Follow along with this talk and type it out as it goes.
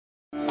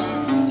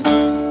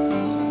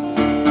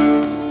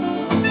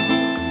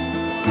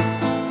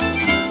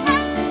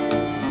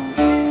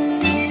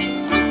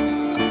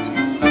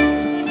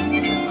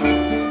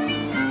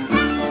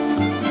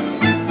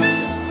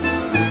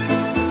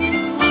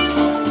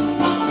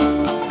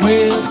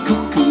Well, the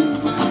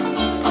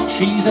cuckoo,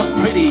 she's a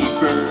pretty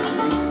bird.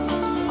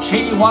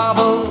 She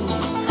wobbles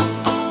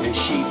and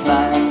she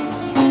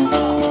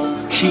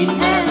flies. She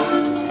never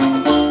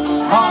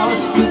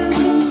hollers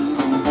cuckoo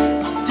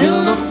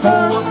till the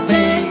 4th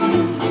day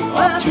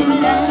of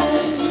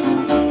July.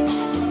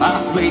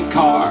 I play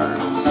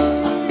cards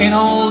in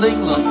old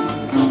England,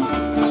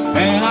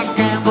 and I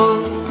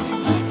gamble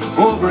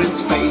over in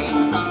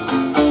Spain.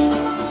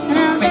 And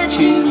I'll bet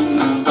you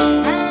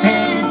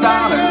 $10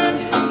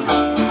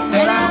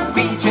 that I'll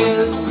beat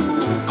you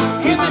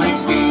in the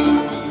next game.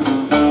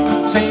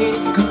 Say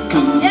the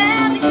cuckoo,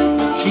 yeah, the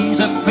cuckoo, she's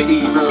a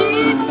pretty bird.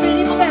 She's a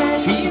pretty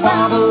bird. She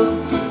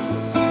wobbles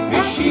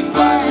and she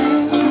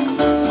flies.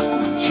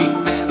 She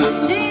never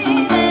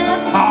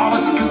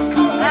hollers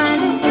cuckoo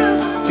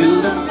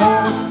till the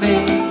 4th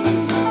day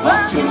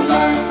of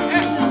July.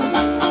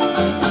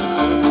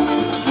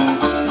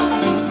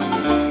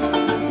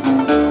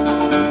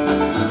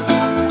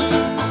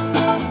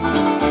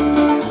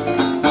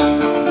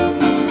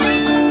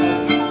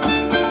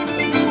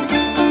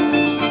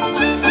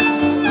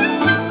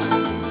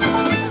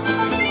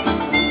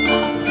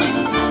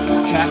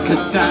 Jack a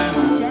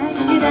diamond,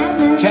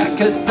 Jack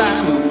a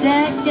diamond,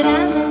 Jack a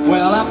diamond.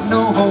 Well, I've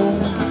no home,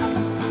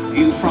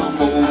 you from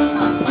home.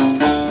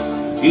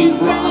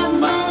 You've robbed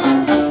my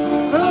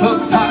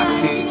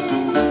pocket,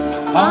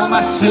 all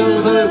my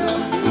silver,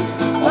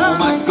 all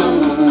my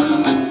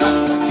gold.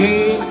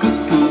 Hey, the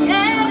cuckoo,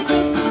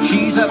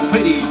 she's a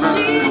pretty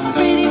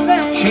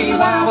bird. She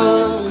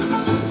wobbles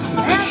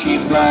and she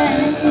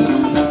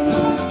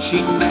flies.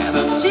 She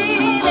never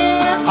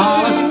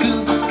hollers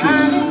cuckoo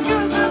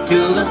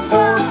till the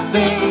 4th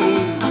day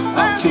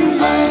of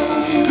July.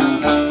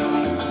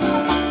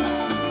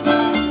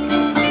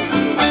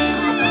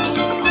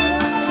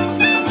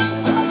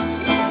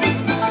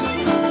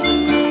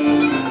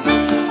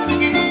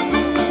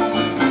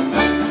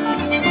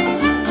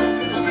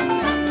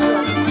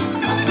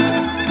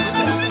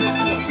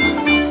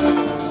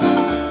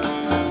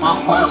 My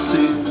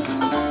horses,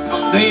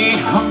 they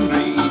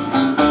hungry,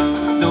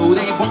 no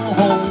they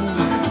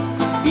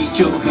won't eat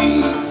your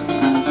hay.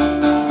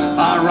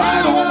 I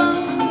ride on,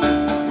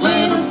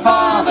 little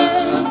father,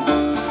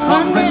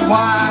 wondering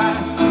why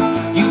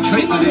you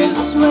treat me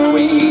this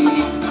way.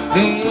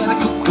 Hey, the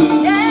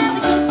cuckoo,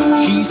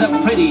 she's a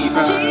pretty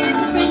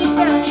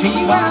bird. She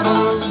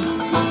wobbles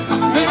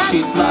and she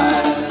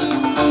flies.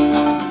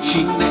 She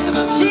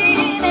never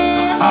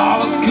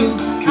hollers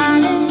cuckoo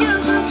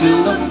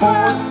till the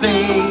 4th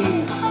day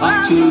of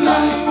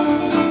July.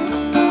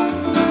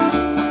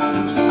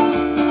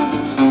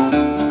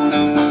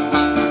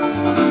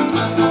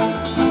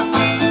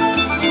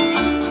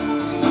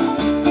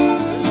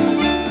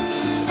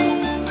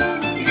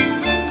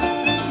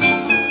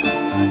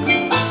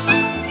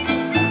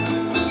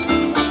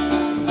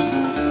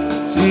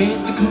 Said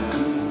the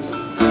cuckoo,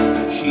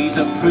 she's a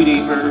pretty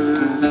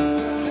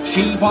bird.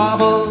 She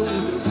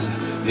wobbles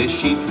as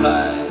she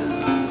flies.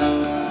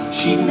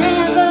 She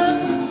never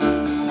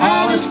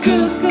hollers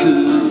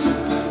cuckoo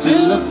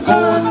till the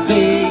 4th